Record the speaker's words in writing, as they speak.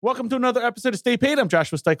Welcome to another episode of Stay Paid. I'm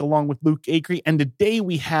Joshua Stike along with Luke Acree, and today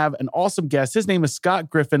we have an awesome guest. His name is Scott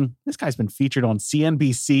Griffin. This guy's been featured on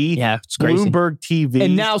CNBC, it's crazy. Bloomberg TV,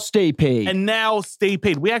 and now Stay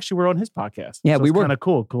Paid. We actually were on his podcast. Yeah, so we were. Kind of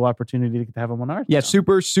cool opportunity to have him on ours. Yeah,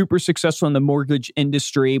 super successful in the mortgage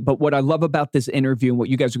industry. But what I love about this interview and what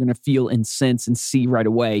you guys are going to feel and sense and see right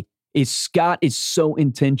away is Scott is so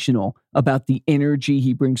intentional about the energy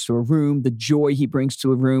he brings to a room, the joy he brings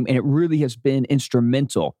to a room, and it really has been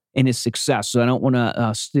instrumental in his success. So I don't want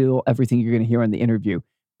to steal everything you're going to hear in the interview,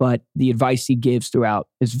 but the advice he gives throughout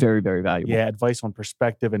is very, very valuable. Yeah, advice on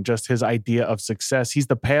perspective and just his idea of success. He's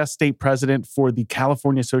the past state president for the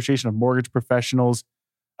California Association of Mortgage Professionals.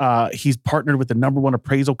 He's partnered with the number one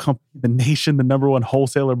appraisal company in the nation, the number one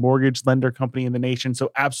wholesaler mortgage lender company in the nation. So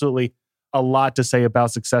absolutely a lot to say about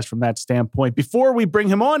success from that standpoint. Before we bring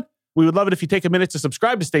him on, we would love it if you take a minute to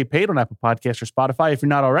subscribe to Stay Paid on Apple Podcasts or Spotify if you're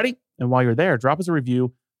not already. And while you're there, drop us a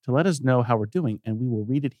review to let us know how we're doing, and we will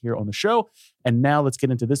read it here on the show. And now let's get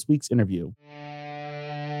into this week's interview.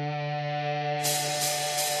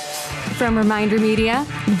 From Reminder Media,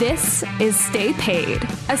 this is Stay Paid,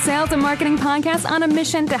 a sales and marketing podcast on a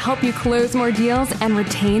mission to help you close more deals and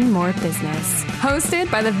retain more business.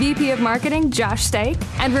 Hosted by the VP of Marketing, Josh Stike,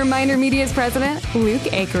 and Reminder Media's president, Luke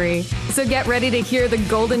Acree. So get ready to hear the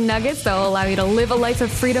golden nuggets that will allow you to live a life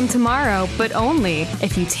of freedom tomorrow, but only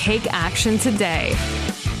if you take action today.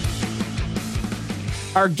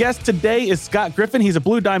 Our guest today is Scott Griffin. He's a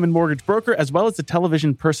Blue Diamond mortgage broker as well as a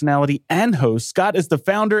television personality and host. Scott is the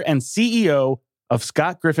founder and CEO of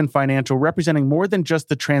Scott Griffin Financial, representing more than just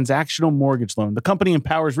the transactional mortgage loan. The company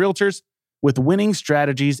empowers realtors with winning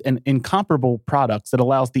strategies and incomparable products that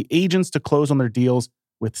allows the agents to close on their deals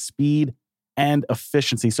with speed and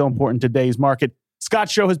efficiency. So important in today's market.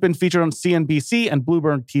 Scott's show has been featured on CNBC and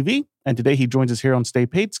Bloomberg TV, and today he joins us here on Stay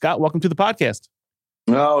Paid. Scott, welcome to the podcast.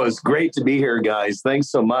 Oh, it's great to be here, guys. Thanks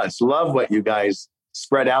so much. Love what you guys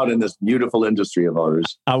spread out in this beautiful industry of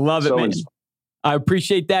ours. I love it, man. I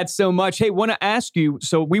appreciate that so much. Hey, want to ask you,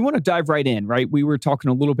 so we want to dive right in, right? We were talking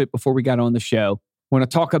a little bit before we got on the show. Want to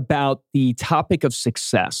talk about the topic of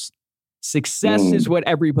success. Success is what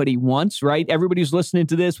everybody wants, right? Everybody who's listening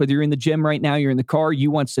to this, whether you're in the gym right now, you're in the car, you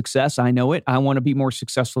want success. I know it. I want to be more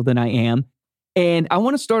successful than I am. And I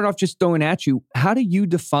want to start off just throwing at you, how do you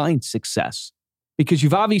define success? Because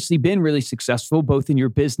you've obviously been really successful, both in your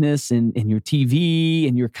business and in your TV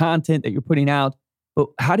and your content that you're putting out. But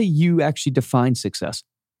how do you actually define success?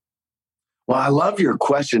 Well, I love your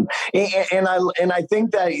question. And I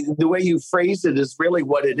think that the way you phrased it is really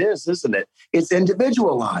what it is, isn't it? It's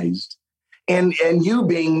individualized. And you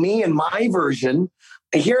being me and my version,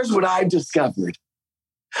 here's what I've discovered.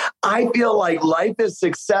 I feel like life is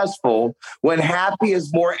successful when happy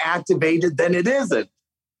is more activated than it isn't.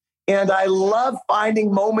 And I love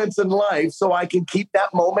finding moments in life so I can keep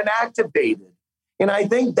that moment activated. And I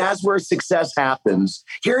think that's where success happens.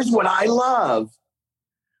 Here's what I love.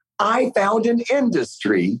 I found an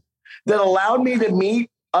industry that allowed me to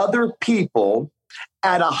meet other people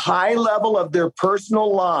at a high level of their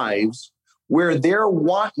personal lives where their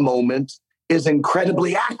want moment is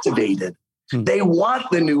incredibly activated. They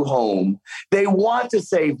want the new home. They want to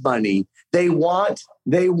save money. They want.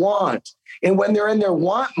 And when they're in their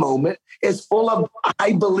want moment, it's full of,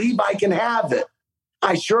 I believe I can have it.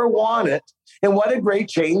 I sure want it. And what a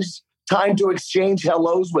great time to exchange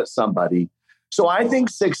hellos with somebody. So I think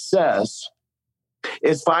success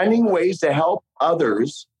is finding ways to help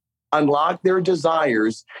others unlock their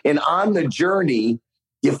desires. And on the journey,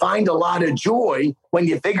 you find a lot of joy when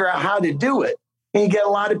you figure out how to do it. And you get a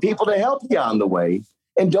lot of people to help you on the way.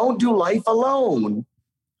 And don't do life alone.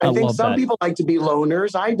 I think some people like to be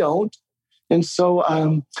loners. I don't. And so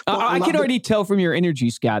I can already tell from your energy,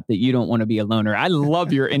 Scott, that you don't want to be a loner. I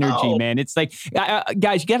love your energy, man. It's like,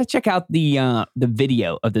 guys, you got to check out the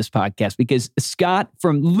video of this podcast because Scott,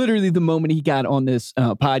 from literally the moment he got on this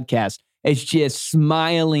podcast, is just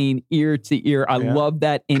smiling ear to ear. I love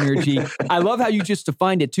that energy. I love how you just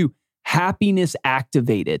defined it too. Happiness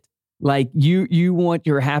activated. Like you want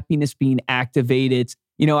your happiness being activated.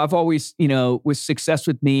 You know, I've always, with success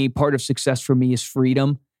with me, part of success for me is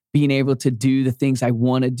freedom, being able to do the things I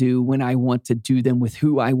want to do when I want to do them with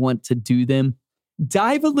who I want to do them.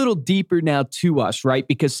 Dive a little deeper now to us, right?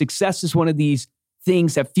 Because success is one of these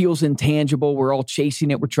things that feels intangible. We're all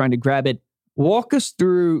chasing it. We're trying to grab it. Walk us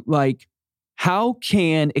through, like, how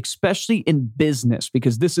can, especially in business,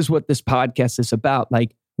 because this is what this podcast is about,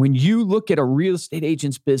 like, when you look at a real estate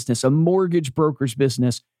agent's business, a mortgage broker's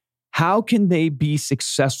business, how can they be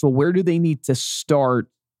successful? Where do they need to start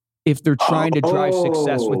if they're trying to drive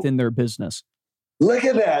success within their business? Look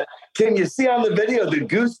at that. Can you see on the video the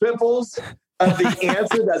goose pimples of the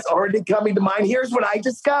answer that's already coming to mind? Here's what I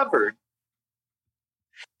discovered.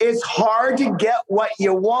 It's hard to get what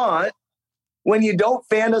you want when you don't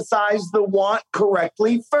fantasize the want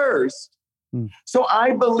correctly first. So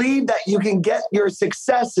I believe that you can get your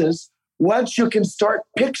successes once you can start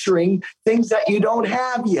picturing things that you don't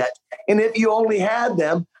have yet. And if you only had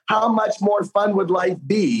them, how much more fun would life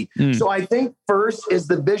be? So I think first is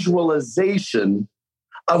the visualization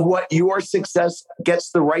of what your success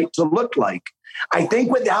gets the right to look like. I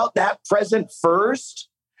think without that present first,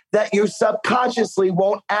 that you subconsciously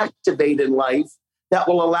won't activate in life that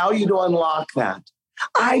will allow you to unlock that.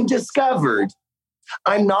 I discovered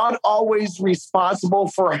I'm not always responsible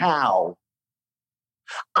for how.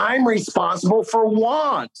 I'm responsible for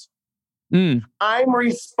want. I'm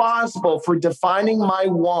responsible for defining my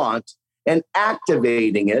want and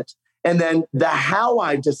activating it. And then the how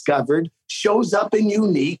I've discovered shows up in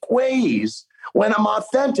unique ways when I'm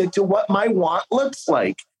authentic to what my want looks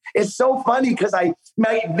like. It's so funny because I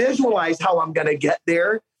might visualize how I'm going to get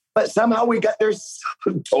there, but somehow we got there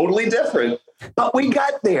totally different. But we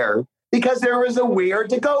got there because there was a where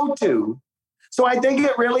to go to. So I think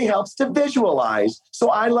it really helps to visualize. So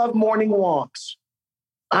I love morning walks.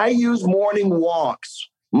 I use morning walks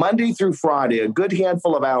Monday through Friday, a good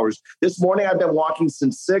handful of hours. This morning I've been walking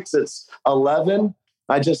since 6. It's 11.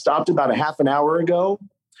 I just stopped about a half an hour ago.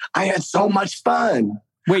 I had so much fun.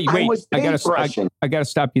 Wait. I gotta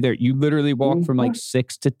stop you there. You literally walk from like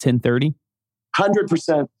 6 to 10:30?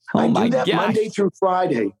 100%. I do that Monday through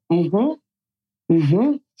Friday.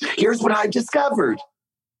 Here's what I've discovered.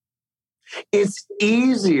 It's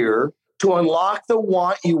easier to unlock the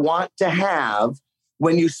want you want to have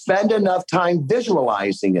when you spend enough time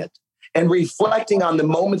visualizing it and reflecting on the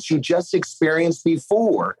moments you just experienced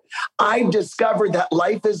before. I've discovered that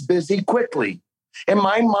life is busy quickly, and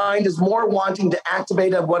my mind is more wanting to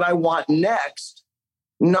activate of what I want next.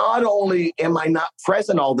 Not only am I not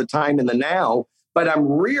present all the time in the now, but I'm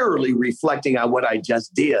rarely reflecting on what I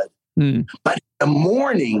just did. But in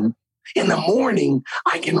the morning,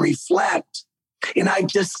 I can reflect. And I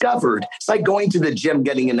discovered, it's like going to the gym,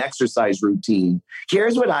 getting an exercise routine.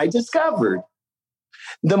 Here's what I discovered.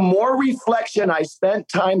 The more reflection I spent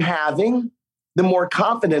time having, the more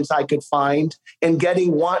confidence I could find in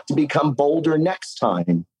getting want to become bolder next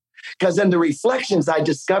time. Because in the reflections, I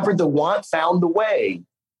discovered the want found the way.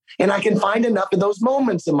 And I can find enough of those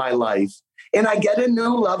moments in my life. And I get a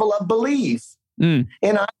new level of belief. And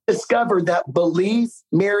I discovered that belief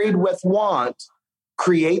married with want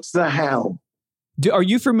creates the how. Are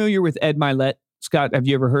you familiar with Ed Mylett? Scott, have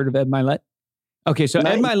you ever heard of Ed Mylett? Okay, so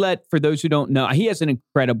Ed Mylett, for those who don't know, he has an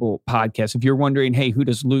incredible podcast. If you're wondering, hey, who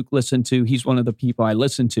does Luke listen to? He's one of the people I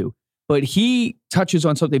listen to. But he touches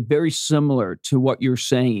on something very similar to what you're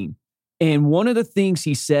saying. And one of the things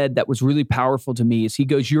he said that was really powerful to me is he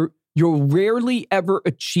goes, you'll rarely ever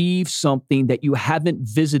achieve something that you haven't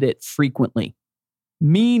visited frequently.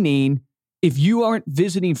 Meaning, if you aren't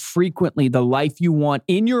visiting frequently the life you want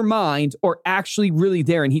in your mind or actually really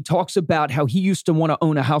there. And he talks about how he used to want to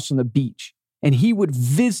own a house on the beach. And he would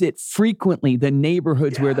visit frequently the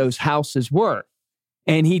neighborhoods where those houses were.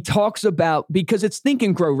 And he talks about, because it's Think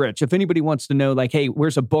and Grow Rich. If anybody wants to know, like, hey,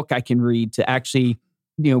 where's a book I can read to actually,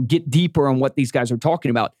 get deeper on what these guys are talking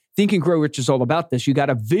about? Think and Grow Rich is all about this. You got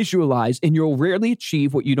to visualize, and you'll rarely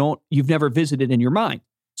achieve what you've never visited in your mind.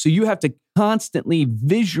 So you have to constantly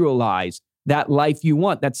visualize that life you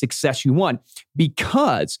want, that success you want,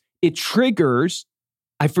 because it triggers,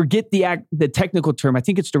 I forget the technical term. I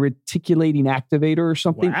think it's the reticulating activator or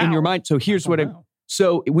something in your mind. So here's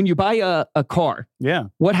so when you buy a car,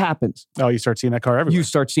 what happens? Oh, you start seeing that car everywhere. You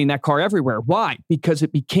start seeing that car everywhere. Why? Because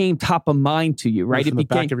it became top of mind to you, right? From the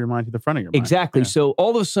back of your mind to the front of your mind. Exactly. Yeah. So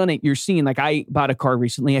all of a sudden you're seeing, like, I bought a car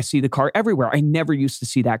recently. I see the car everywhere. I never used to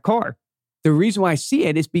see that car. The reason why I see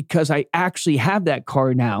it is because I actually have that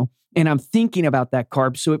car now, and I'm thinking about that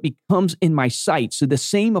car, so it becomes in my sight. So the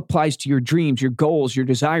same applies to your dreams, your goals, your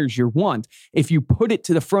desires, your want. If you put it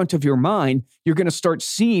to the front of your mind, you're going to start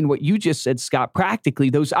seeing what you just said, Scott. Practically,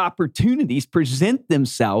 those opportunities present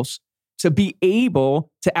themselves to be able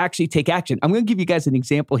to actually take action. I'm going to give you guys an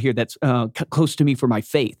example here that's close to me for my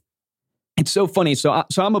faith. It's so funny. So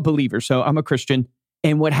I'm a believer. So I'm a Christian.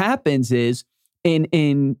 And what happens is,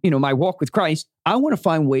 in my walk with Christ, I want to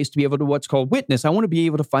find ways to be able to what's called witness. I want to be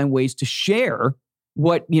able to find ways to share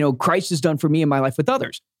what Christ has done for me in my life with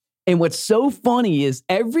others. And what's so funny is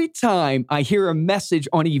every time I hear a message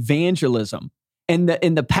on evangelism, and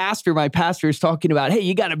my pastor is talking about, hey,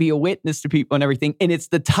 you got to be a witness to people and everything, and it's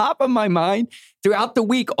the top of my mind throughout the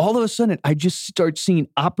week, all of a sudden I just start seeing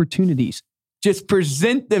opportunities just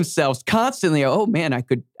present themselves constantly. Oh man, I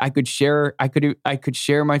could share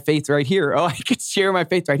my faith right here. Oh, I could share my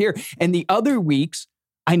faith right here. And the other weeks,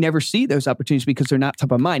 I never see those opportunities because they're not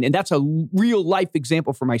top of mind. And that's a real life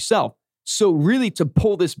example for myself. So really to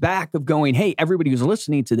pull this back of going, hey, everybody who's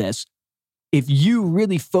listening to this, if you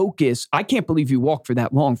really focus, I can't believe you walked for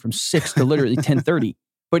that long from 6 to literally 10:30.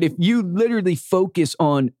 But if you literally focus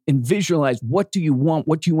on and visualize what do you want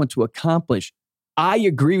to accomplish, I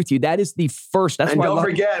agree with you. That is the first. That's and why don't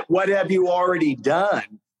forget, what have you already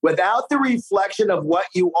done? Without the reflection of what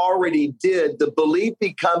you already did, the belief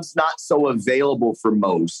becomes not so available for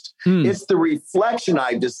most. It's the reflection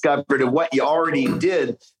I've discovered of what you already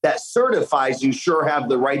did that certifies you sure have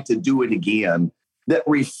the right to do it again. That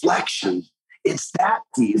reflection, it's that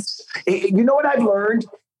piece. You know what I've learned?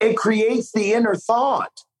 It creates the inner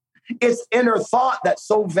thought. It's inner thought that's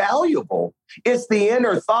so valuable. It's the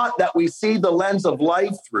inner thought that we see the lens of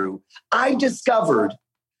life through. I discovered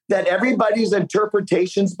that everybody's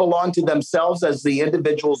interpretations belong to themselves as the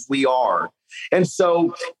individuals we are. And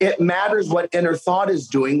so it matters what inner thought is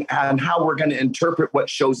doing and how we're going to interpret what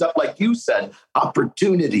shows up. Like you said,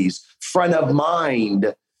 opportunities, front of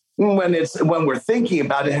mind. When we're thinking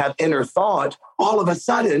about it, have inner thought, all of a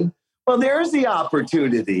sudden, well, there's the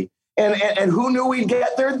opportunity. And who knew we'd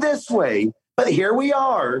get there this way? But here we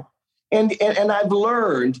are. And I've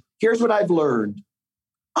learned, here's what I've learned.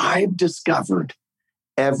 I've discovered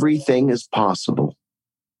everything is possible.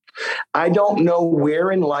 I don't know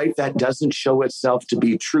where in life that doesn't show itself to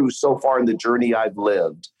be true so far in the journey I've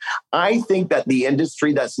lived. I think that the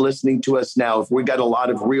industry that's listening to us now, if we got a lot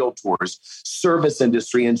of realtors, service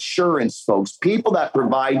industry, insurance folks, people that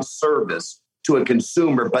provide service to a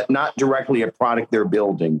consumer, but not directly a product they're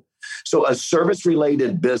building. So a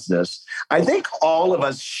service-related business, I think all of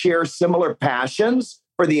us share similar passions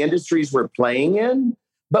for the industries we're playing in,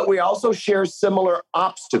 but we also share similar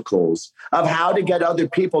obstacles of how to get other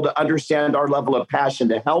people to understand our level of passion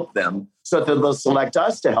to help them so that they'll select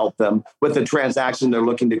us to help them with the transaction they're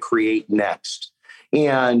looking to create next.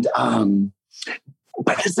 And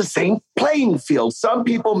but it's the same playing field. Some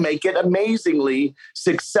people make it amazingly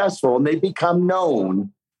successful and they become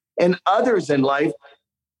known. And others in life,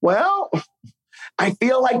 well, I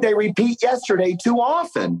feel like they repeat yesterday too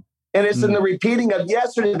often. And it's in the repeating of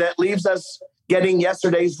yesterday that leaves us getting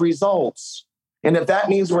yesterday's results. And if that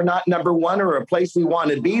means we're not number one or a place we want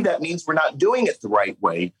to be, that means we're not doing it the right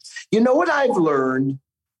way. You know what I've learned?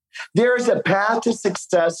 There is a path to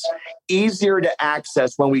success easier to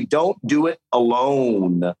access when we don't do it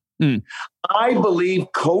alone. I believe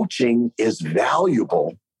coaching is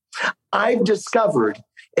valuable. I've discovered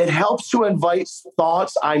it helps to invite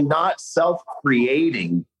thoughts I'm not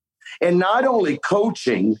self-creating. And not only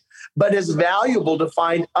coaching, but it's valuable to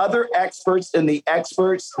find other experts in the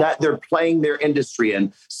experts that they're playing their industry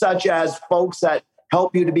in, such as folks that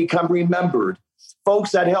help you to become remembered,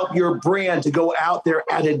 folks that help your brand to go out there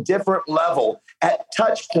at a different level, at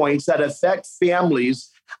touch points that affect families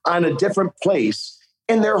on a different place,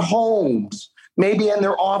 in their homes, maybe in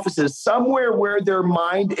their offices, somewhere where their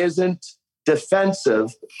mind isn't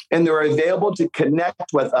defensive and they're available to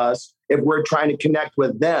connect with us if we're trying to connect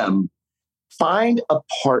with them. Find a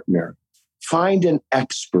partner, find an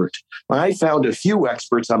expert. I found a few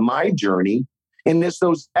experts on my journey, and it's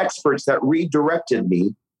those experts that redirected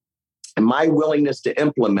me and my willingness to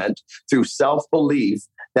implement through self-belief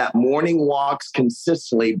that morning walks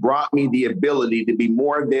consistently brought me the ability to be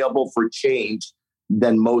more available for change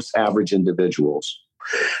than most average individuals.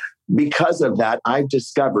 Because of that, I've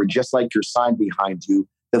discovered, just like your sign behind you,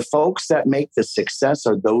 the folks that make the success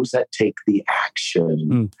are those that take the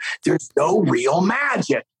action. There's no real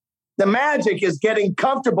magic. The magic is getting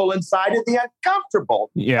comfortable inside of the uncomfortable.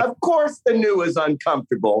 Yeah. Of course, the new is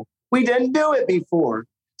uncomfortable. We didn't do it before.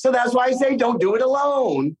 So that's why I say don't do it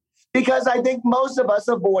alone, because I think most of us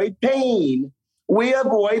avoid pain. We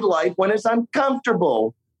avoid life when it's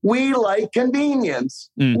uncomfortable. We like convenience.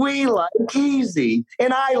 We like easy.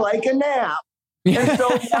 And I like a nap. And so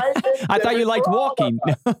I thought you liked walking.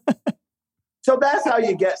 So that's how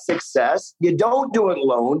you get success. You don't do it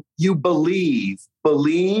alone. You believe. And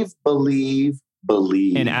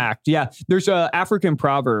act. Yeah. There's an African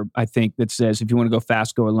proverb, I think, that says, if you want to go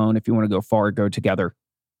fast, go alone. If you want to go far, go together.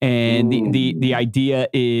 And the idea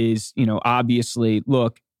is, obviously,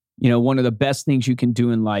 look, one of the best things you can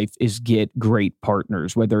do in life is get great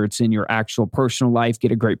partners, whether it's in your actual personal life,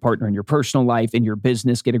 get a great partner in your personal life, in your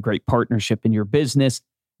business, get a great partnership in your business.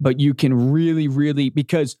 But you can really, really,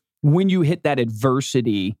 because when you hit that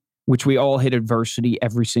adversity, which we all hit adversity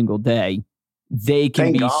every single day, they can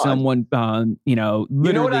Thank be God. someone, You know what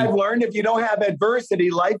literally. I've learned? If you don't have adversity,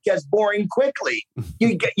 life gets boring quickly.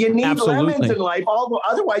 You need Absolutely. lemons in life.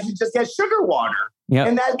 Otherwise, you just get sugar water. Yep.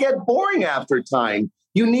 And that gets boring after time.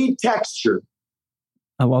 You need texture.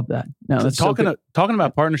 I love that. No, that's talking so good. talking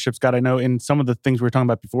about partnerships, Scott, I know in some of the things we were talking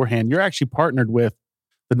about beforehand, you're actually partnered with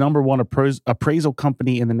the number one appraisal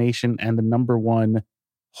company in the nation and the number one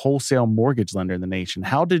wholesale mortgage lender in the nation.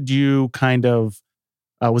 How did you kind of,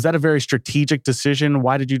 was that a very strategic decision?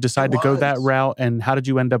 Why did you decide to go that route? And how did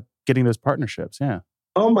you end up getting those partnerships? Yeah.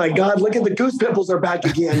 Oh my God, look at the goose pimples are back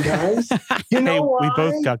again, guys. You know Hey, why? we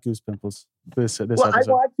both got goose pimples this Well,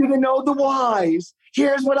 episode. I want you to know the whys.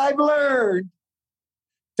 Here's what I've learned.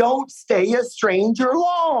 Don't stay a stranger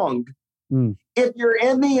long. If you're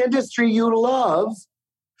in the industry you love,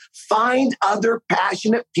 find other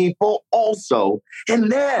passionate people also.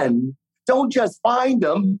 And then don't just find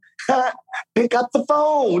them, pick up the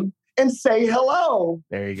phone and say hello.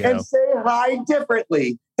 There you go. And say hi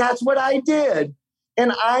differently. That's what I did.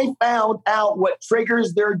 And I found out what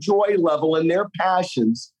triggers their joy level and their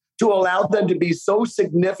passions to allow them to be so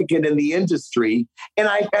significant in the industry. And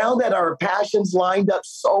I found that our passions lined up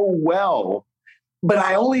so well, but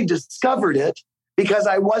I only discovered it because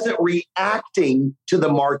I wasn't reacting to the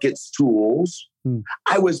market's tools.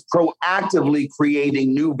 I was proactively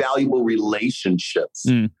creating new valuable relationships.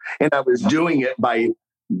 And I was doing it by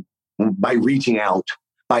reaching out,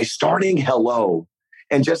 by starting hello,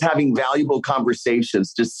 and just having valuable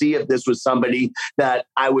conversations to see if this was somebody that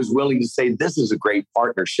I was willing to say, this is a great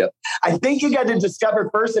partnership. I think you got to discover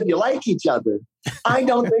first if you like each other. I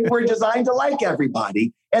don't think we're designed to like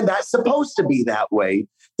everybody. And that's supposed to be that way.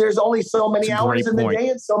 There's only so many hours in the day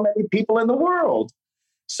and so many people in the world.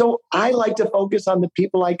 So I like to focus on the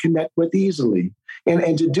people I connect with easily.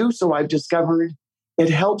 And to do so, I've discovered it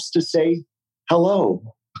helps to say hello.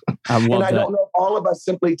 I love and I that. don't know if all of us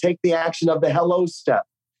simply take the action of the hello step,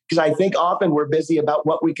 because I think often we're busy about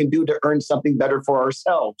what we can do to earn something better for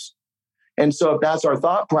ourselves. And so if that's our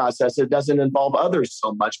thought process, it doesn't involve others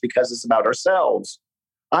so much because it's about ourselves.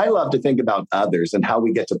 I love to think about others and how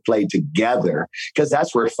we get to play together, because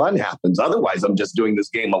that's where fun happens. Otherwise, I'm just doing this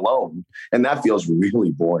game alone, and that feels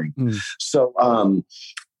really boring. So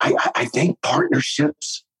I think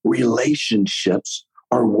partnerships, relationships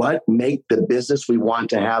are what make the business we want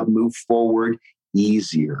to have move forward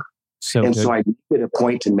easier. So I make it a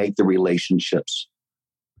point to make the relationships.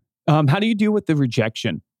 How do you deal with the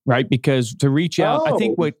rejection, right? Because to reach out, I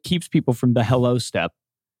think what keeps people from the hello step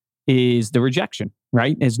is the rejection,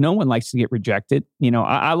 right? As no one likes to get rejected. You know,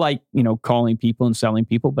 I like, calling people and selling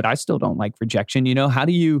people, but I still don't like rejection. You know, how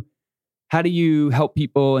do you help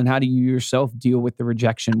people, and how do you yourself deal with the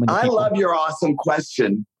rejection? I love your awesome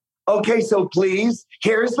question. Okay, so please,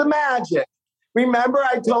 here's the magic. Remember,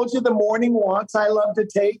 I told you the morning walks I love to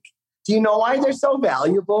take? Do you know why they're so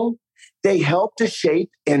valuable? They help to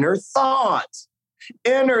shape inner thought.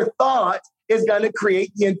 Inner thought is going to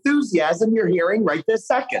create the enthusiasm you're hearing right this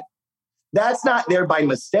second. That's not there by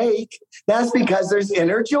mistake. That's because there's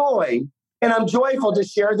inner joy. And I'm joyful to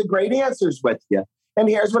share the great answers with you. And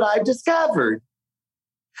here's what I've discovered.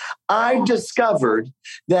 I've discovered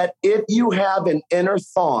that if you have an inner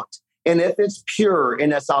thought, and if it's pure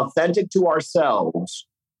and it's authentic to ourselves,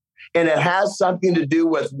 and it has something to do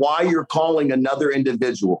with why you're calling another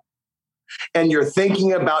individual, and you're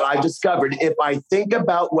thinking about, I've discovered, if I think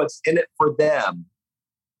about what's in it for them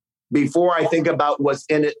before I think about what's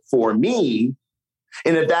in it for me,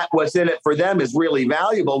 and if that what's in it for them is really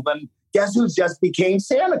valuable, then guess who just became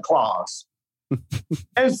Santa Claus?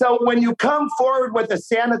 And so when you come forward with a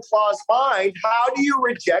Santa Claus mind, how do you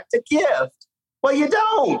reject a gift? Well, you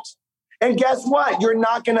don't. And guess what? You're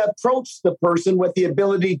not going to approach the person with the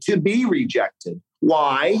ability to be rejected.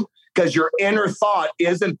 Why? Because your inner thought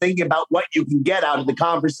isn't thinking about what you can get out of the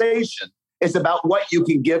conversation. It's about what you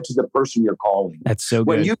can give to the person you're calling. That's so good.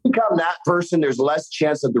 When you become that person, there's less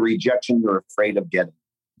chance of the rejection you're afraid of getting.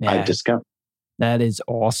 Yeah. I've discovered. That is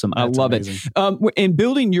awesome. That's I love amazing. it. In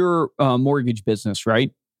building your mortgage business,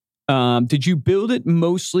 right? Did you build it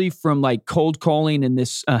mostly from like cold calling and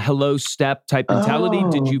this hello step type mentality?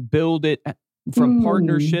 Did you build it from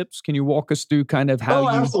partnerships? Can you walk us through kind of how you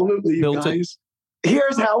absolutely, built you guys.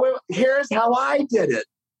 Here's how I did it.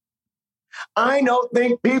 I don't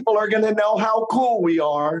think people are going to know how cool we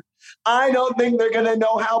are. I don't think they're going to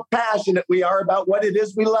know how passionate we are about what it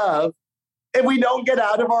is we love if we don't get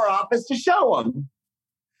out of our office to show them.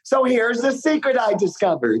 So here's the secret I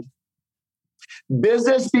discovered.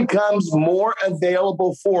 Business becomes more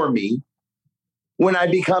available for me when I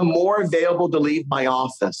become more available to leave my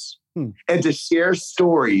office. and to share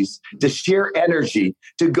stories, to share energy,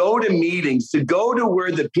 to go to meetings, to go to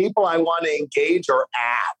where the people I want to engage are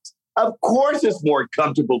at. Of course, it's more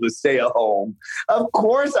comfortable to stay at home. Of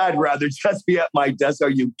course, I'd rather just be at my desk. Are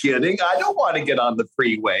you kidding? I don't want to get on the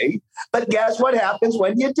freeway. But guess what happens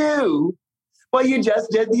when you do? Well, you just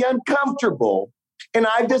did the uncomfortable. And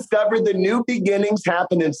I've discovered the new beginnings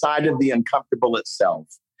happen inside of the uncomfortable itself.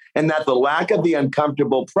 And that the lack of the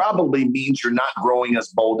uncomfortable probably means you're not growing as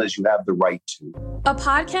bold as you have the right to. A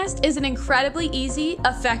podcast is an incredibly easy,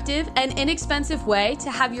 effective, and inexpensive way to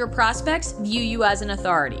have your prospects view you as an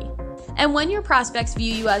authority. And when your prospects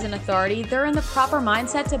view you as an authority, they're in the proper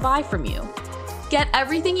mindset to buy from you. Get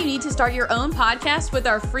everything you need to start your own podcast with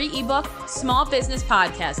our free ebook, Small Business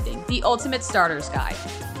Podcasting, the Ultimate Starter's Guide.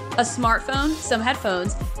 A smartphone, some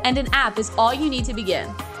headphones, and an app is all you need to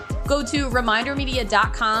begin. Go to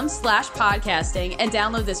remindermedia.com/podcasting and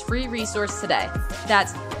download this free resource today.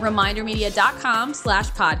 That's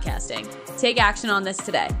remindermedia.com/podcasting. Take action on this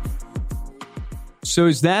today. So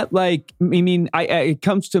is that like, I mean, it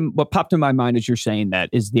comes to what popped in my mind as you're saying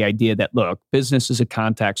that is the idea that, look, business is a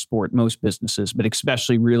contact sport, most businesses, but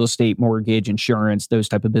especially real estate, mortgage, insurance, those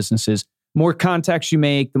type of businesses. More contacts you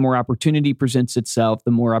make, the more opportunity presents itself,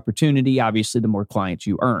 the more opportunity, obviously, the more clients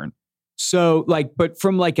you earn. So like, but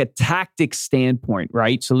from like a tactic standpoint,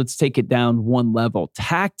 right? So let's take it down one level.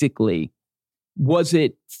 Tactically, was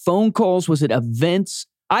it phone calls? Was it events?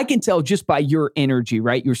 I can tell just by your energy,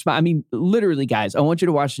 right? I mean, literally, guys, I want you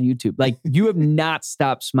to watch the YouTube. Like, you have not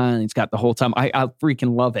stopped smiling, Scott, the whole time. I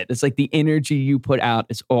freaking love it. It's like the energy you put out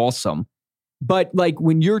is awesome. But like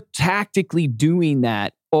when you're tactically doing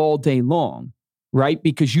that all day long, right?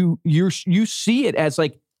 Because you see it as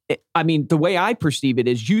like, I mean, the way I perceive it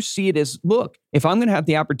is you see it as, look, if I'm going to have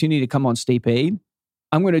the opportunity to come on Stay Paid,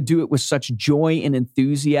 I'm going to do it with such joy and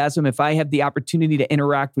enthusiasm. If I have the opportunity to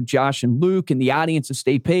interact with Josh and Luke and the audience of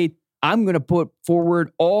Stay Paid, I'm going to put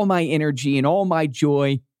forward all my energy and all my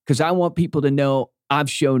joy because I want people to know I've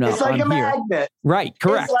shown up. It's like I'm a here. magnet. Right,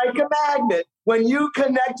 correct. It's like a magnet. When you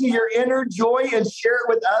connect to your inner joy and share it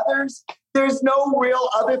with others, there's no real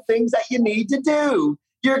other things that you need to do.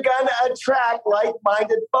 You're going to attract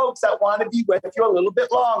like-minded folks that want to be with you a little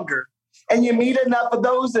bit longer. And you meet enough of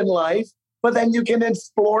those in life, but then you can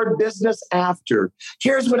explore business after.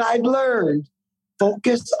 Here's what I've learned.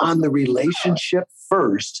 Focus on the relationship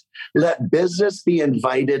first. Let business be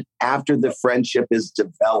invited after the friendship is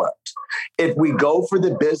developed. If we go for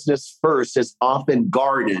the business first, it's often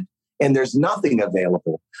guarded and there's nothing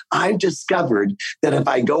available. I've discovered that if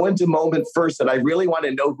I go into moment first, that I really want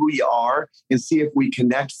to know who you are and see if we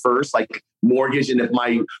connect first, like mortgage, and if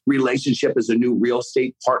my relationship is a new real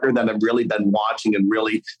estate partner that I've really been watching and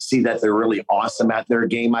really see that they're really awesome at their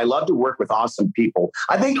game. I love to work with awesome people.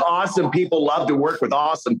 I think awesome people love to work with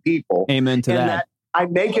awesome people. Amen to that. I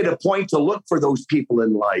make it a point to look for those people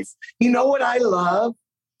in life. You know what I love?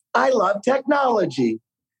 I love technology.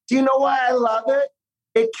 Do you know why I love it?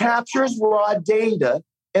 It captures raw data,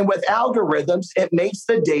 and with algorithms, it makes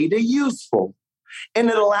the data useful. And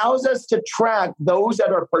it allows us to track those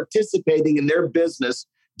that are participating in their business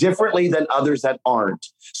differently than others that aren't.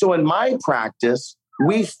 So in my practice,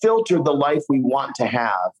 we filter the life we want to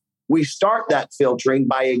have. We start that filtering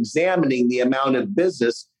by examining the amount of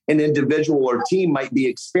business an individual or team might be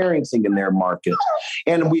experiencing in their market.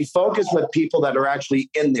 And we focus with people that are actually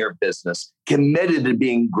in their business, committed to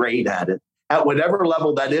being great at it. At whatever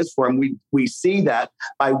level that is for them, we see that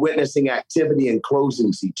by witnessing activity and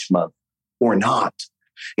closings each month or not.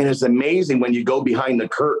 And it's amazing when you go behind the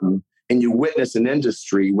curtain and you witness an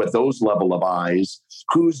industry with those level of eyes,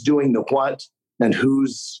 who's doing the what and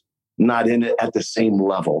who's not in it at the same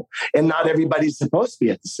level. And not everybody's supposed to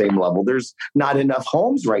be at the same level. There's not enough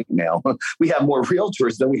homes right now. We have more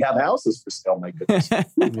realtors than we have houses for sale. My goodness.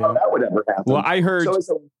 Who thought that would ever happen? Well, I heard... So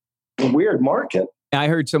it's a weird market. I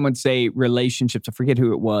heard someone say relationships, I forget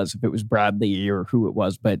who it was, if it was Bradley or who it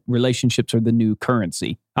was, but relationships are the new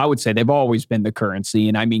currency. I would say they've always been the currency,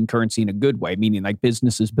 and I mean currency in a good way, meaning like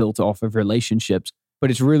business is built off of relationships. But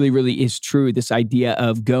it's really is true, this idea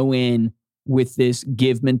of go in with this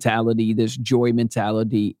give mentality, this joy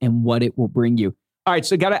mentality, and what it will bring you. All right,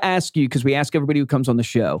 so I got to ask you, because we ask everybody who comes on the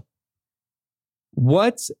show,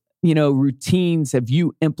 what routines have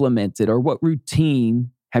you implemented, or what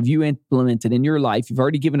routine have you implemented in your life? You've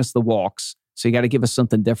already given us the walks, so you got to give us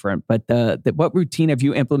something different. But what routine have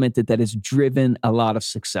you implemented that has driven a lot of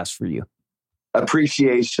success for you?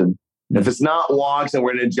 Appreciation. If it's not walks, and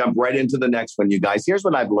we're going to jump right into the next one, you guys. Here's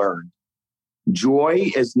what I've learned.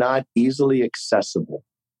 Joy is not easily accessible.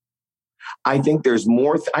 I think there's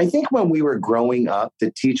more. I think when we were growing up, the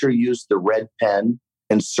teacher used the red pen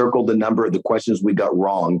and circle the number of the questions we got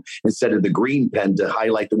wrong instead of the green pen to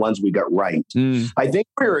highlight the ones we got right. I think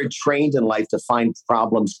we're trained in life to find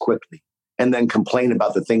problems quickly and then complain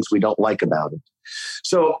about the things we don't like about it.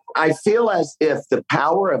 So I feel as if the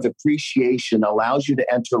power of appreciation allows you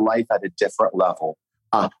to enter life at a different level,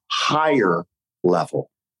 a higher level.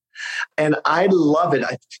 And I love it.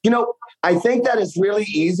 I think that it's really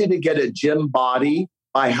easy to get a gym body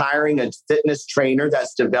by hiring a fitness trainer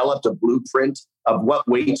that's developed a blueprint of what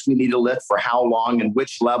weights we need to lift for how long and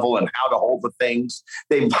which level and how to hold the things.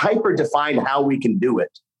 They've hyper-defined how we can do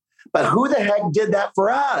it. But who the heck did that for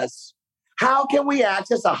us? How can we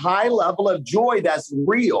access a high level of joy that's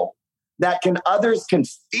real, that others can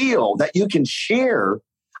feel, that you can share?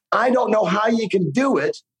 I don't know how you can do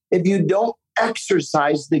it if you don't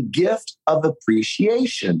exercise the gift of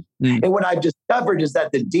appreciation. And what I've discovered is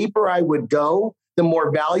that the deeper I would go, the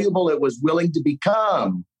more valuable it was willing to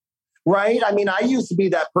become. Right? I mean, I used to be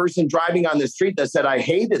that person driving on the street that said I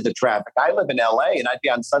hated the traffic. I live in LA and I'd be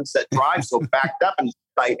on Sunset Drive so backed up and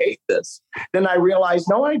I hate this. Then I realized,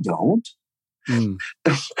 no, I don't.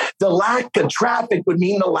 The lack of traffic would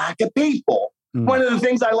mean the lack of people. One of the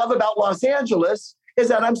things I love about Los Angeles is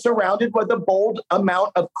that I'm surrounded with a bold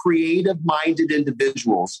amount of creative-minded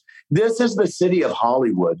individuals. This is the city of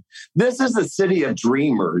Hollywood. This is the city of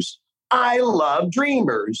dreamers. I love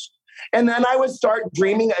dreamers. And then I would start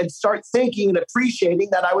dreaming and start thinking and appreciating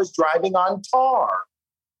that I was driving on tar.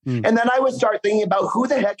 And then I would start thinking about who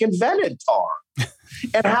the heck invented tar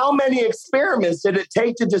and how many experiments did it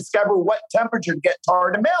take to discover what temperature to get tar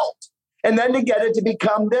to melt and then to get it to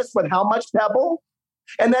become this with how much pebble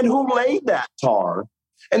and then who laid that tar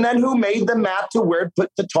and then who made the map to where to put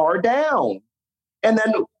the tar down. And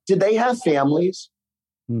then did they have families?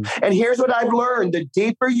 And here's what I've learned. The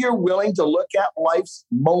deeper you're willing to look at life's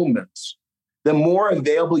moments, the more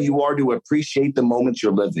available you are to appreciate the moments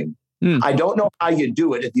you're living. I don't know how you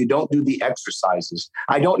do it if you don't do the exercises.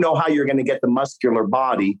 I don't know how you're going to get the muscular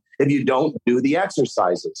body if you don't do the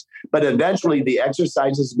exercises. But eventually the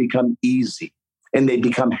exercises become easy and they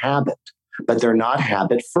become habit. But they're not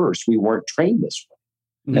habit first. We weren't trained this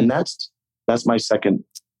way. And that's my second.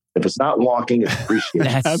 If it's not walking, it's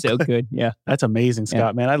appreciation. That's so good. Yeah. That's amazing,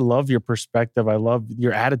 Scott, man. I love your perspective. I love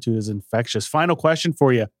your attitude is infectious. Final question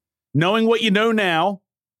for you. Knowing what you know now,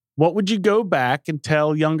 what would you go back and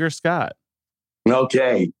tell younger Scott?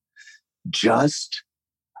 Okay. Just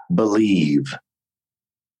believe.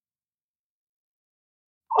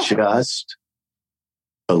 Just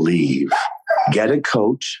believe. Get a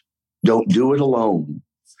coach. Don't do it alone.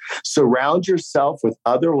 Surround yourself with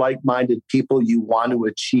other like-minded people you want to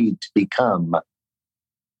achieve to become.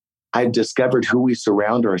 I've discovered who we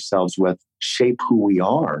surround ourselves with shape who we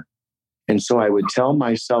are. And so I would tell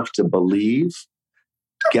myself to believe,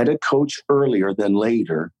 get a coach earlier than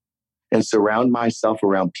later, and surround myself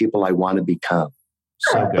around people I want to become.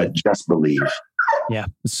 But just believe. Yeah,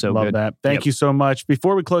 so Love good. that. Thank you so much.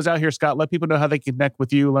 Before we close out here, Scott, let people know how they can connect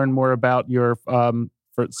with you, learn more about your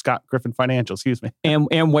for Scott Griffin Financial, excuse me.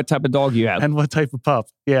 And what type of dog you have. And what type of pup.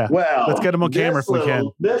 Yeah. Well, let's get him on camera if we can.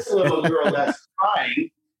 This little girl that's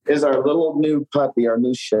crying is our little new puppy, our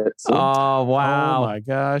new Shih Tzu. Oh, wow. Oh my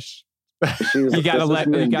gosh. You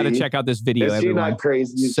gotta check out this video, Is she everyone. not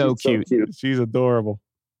crazy? So cute. She's adorable.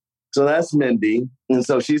 So that's Mindy. And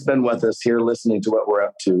so she's been with us here listening to what we're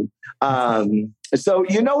up to. So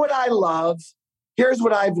you know what I love? Here's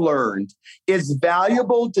what I've learned. It's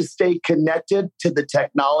valuable to stay connected to the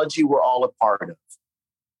technology we're all a part of.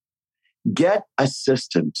 Get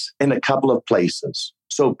assistance in a couple of places.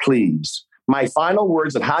 So please, my final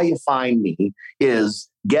words of how you find me is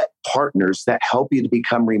get partners that help you to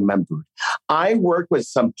become remembered. I work with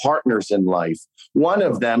some partners in life. One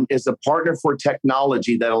of them is a partner for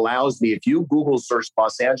technology that allows me, if you Google search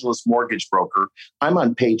Los Angeles mortgage broker, I'm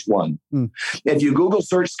on page 1. If you Google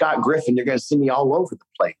search Scott Griffin, you're going to see me all over the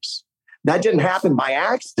place. That didn't happen by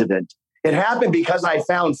accident. It happened because I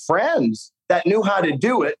found friends that knew how to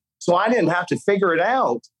do it, so I didn't have to figure it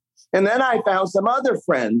out. And then I found some other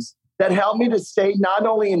friends that helped me to stay not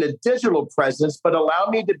only in a digital presence, but allow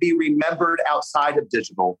me to be remembered outside of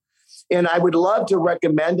digital. And I would love to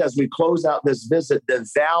recommend, as we close out this visit, the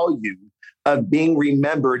value of being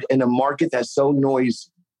remembered in a market that's so noisy.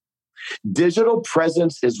 Digital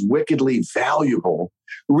presence is wickedly valuable.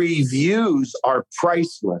 Reviews are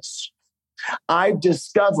priceless. I've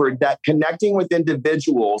discovered that connecting with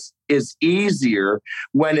individuals is easier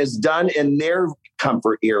when it's done in their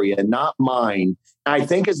comfort area, not mine. I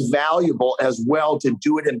think it's valuable as well to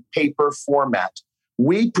do it in paper format.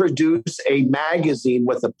 We produce a magazine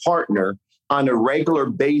with a partner on a regular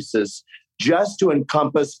basis just to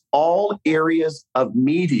encompass all areas of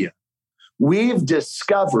media. We've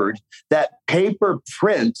discovered that paper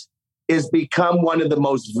print has become one of the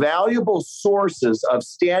most valuable sources of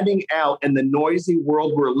standing out in the noisy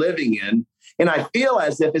world we're living in. And I feel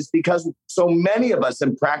as if it's because so many of us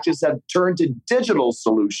in practice have turned to digital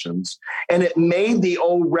solutions, and it made the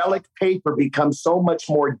old relic paper become so much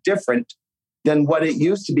more different than what it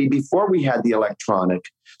used to be before we had the electronic.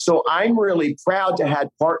 So I'm really proud to have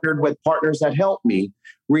partnered with partners that help me.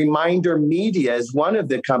 Reminder Media is one of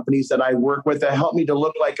the companies that I work with that help me to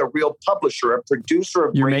look like a real publisher, a producer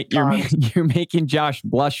of great content. You're making Josh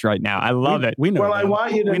blush right now. I love it. We know. Well, I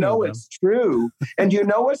want you to know it's true. And you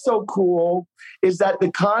know what's so cool is that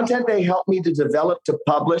the content they help me to develop, to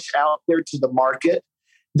publish out there to the market,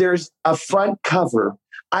 there's a front cover.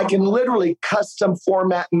 I can literally custom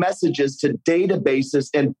format messages to databases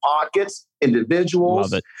in pockets,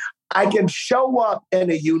 individuals. Love it. I can show up in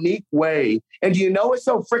a unique way. And do you know what's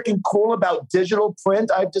so freaking cool about digital print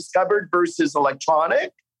I've discovered versus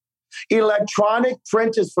electronic? Electronic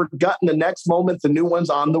print is forgotten the next moment the new one's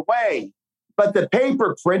on the way. But the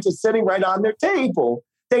paper print is sitting right on their table.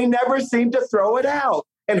 They never seem to throw it out.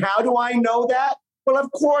 And how do I know that? Well, of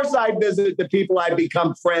course, I visit the people I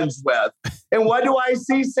become friends with. And what do I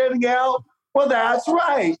see sitting out? Well, that's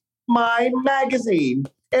right, my magazine.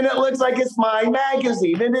 And it looks like it's my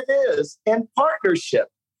magazine, and it is, and partnership.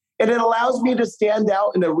 And it allows me to stand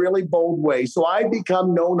out in a really bold way. So I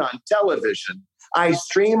become known on television. I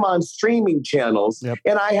stream on streaming channels,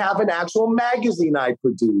 and I have an actual magazine I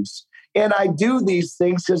produce. And I do these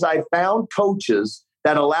things because I found coaches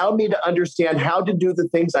that allow me to understand how to do the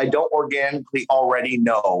things I don't organically already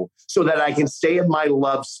know so that I can stay in my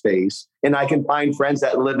love space and I can find friends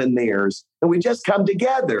that live in theirs. And we just come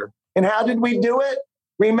together. And how did we do it?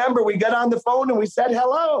 Remember, we got on the phone and we said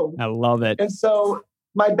hello. I love it. And so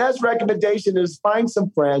my best recommendation is find some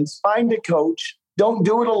friends, find a coach, don't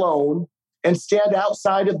do it alone, and stand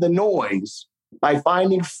outside of the noise by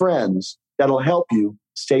finding friends that'll help you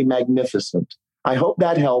stay magnificent. I hope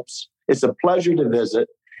that helps. It's a pleasure to visit.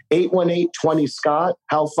 818-20-SCOTT.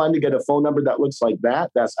 How fun to get a phone number that looks like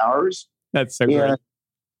that. That's ours. That's so great.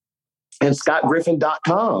 And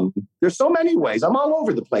scottgriffin.com. There's so many ways. I'm all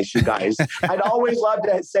over the place, you guys. I'd always love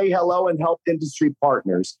to say hello and help industry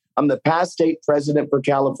partners. I'm the past state president for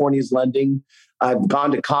California's lending. I've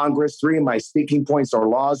gone to Congress. 3 of my speaking points are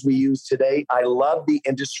laws we use today. I love the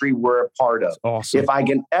industry we're a part of. That's awesome. If I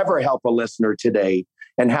can ever help a listener today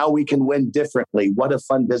and how we can win differently, what a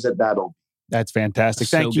fun visit that'll be. That's fantastic.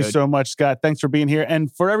 Thank you so much, Scott. Thanks for being here.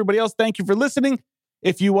 And for everybody else, thank you for listening.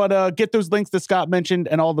 If you want to get those links that Scott mentioned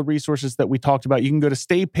and all the resources that we talked about, you can go to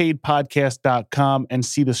staypaidpodcast.com and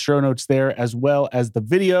see the show notes there, as well as the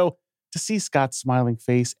video to see Scott's smiling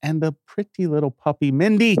face and the pretty little puppy,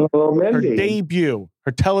 Mindy. Hello, Mindy. Her debut,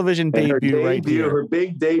 her television debut right here. Her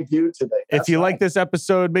big debut today. If you like this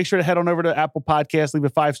episode, make sure to head on over to Apple Podcasts, leave a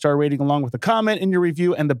 5-star rating along with a comment in your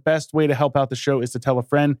review. And the best way to help out the show is to tell a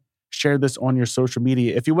friend. Share this on your social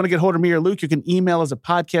media. If you want to get hold of me or Luke, you can email us at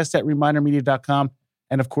podcast@remindermedia.com.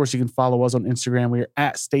 And of course, you can follow us on Instagram. We are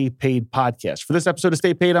at Stay Paid Podcast. For this episode of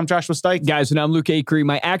Stay Paid, I'm Joshua Stike. Guys, and I'm Luke Acree.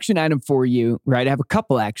 My action item for you, right? I have a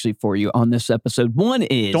couple actually for you on this episode. One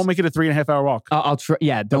is... Don't make it a 3.5-hour walk. I'll try.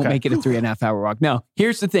 Yeah, don't make it a 3.5-hour walk. No,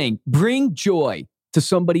 here's the thing. Bring joy to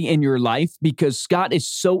somebody in your life because Scott is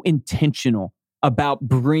so intentional about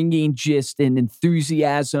bringing just an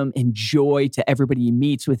enthusiasm and joy to everybody he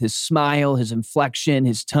meets with his smile, his inflection,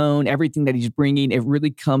 his tone, everything that he's bringing. It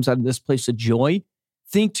really comes out of this place of joy.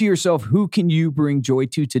 Think to yourself, who can you bring joy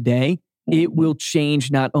to today? It will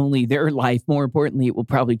change not only their life, more importantly, it will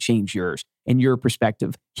probably change yours and your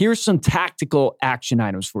perspective. Here's some tactical action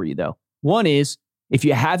items for you, though. One is, if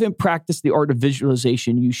you haven't practiced the art of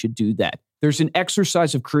visualization, you should do that. There's an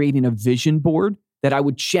exercise of creating a vision board that I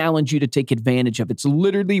would challenge you to take advantage of. It's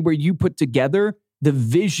literally where you put together the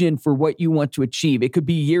vision for what you want to achieve. It could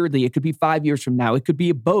be yearly. It could be 5 years from now. It could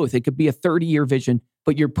be both. It could be a 30-year vision,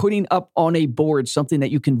 but you're putting up on a board something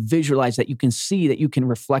that you can visualize, that you can see, that you can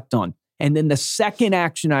reflect on. And then the second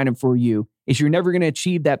action item for you is you're never going to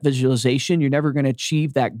achieve that visualization. You're never going to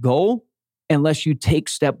achieve that goal unless you take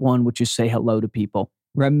step one, which is say hello to people.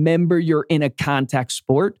 Remember, you're in a contact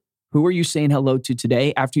sport. Who are you saying hello to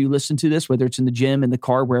today? After you listen to this, whether it's in the gym, in the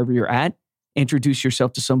car, wherever you're at, introduce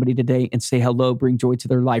yourself to somebody today and say hello, bring joy to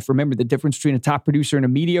their life. Remember the difference between a top producer and a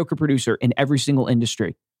mediocre producer in every single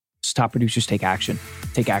industry. Top producers take action.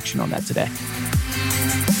 Take action on that today.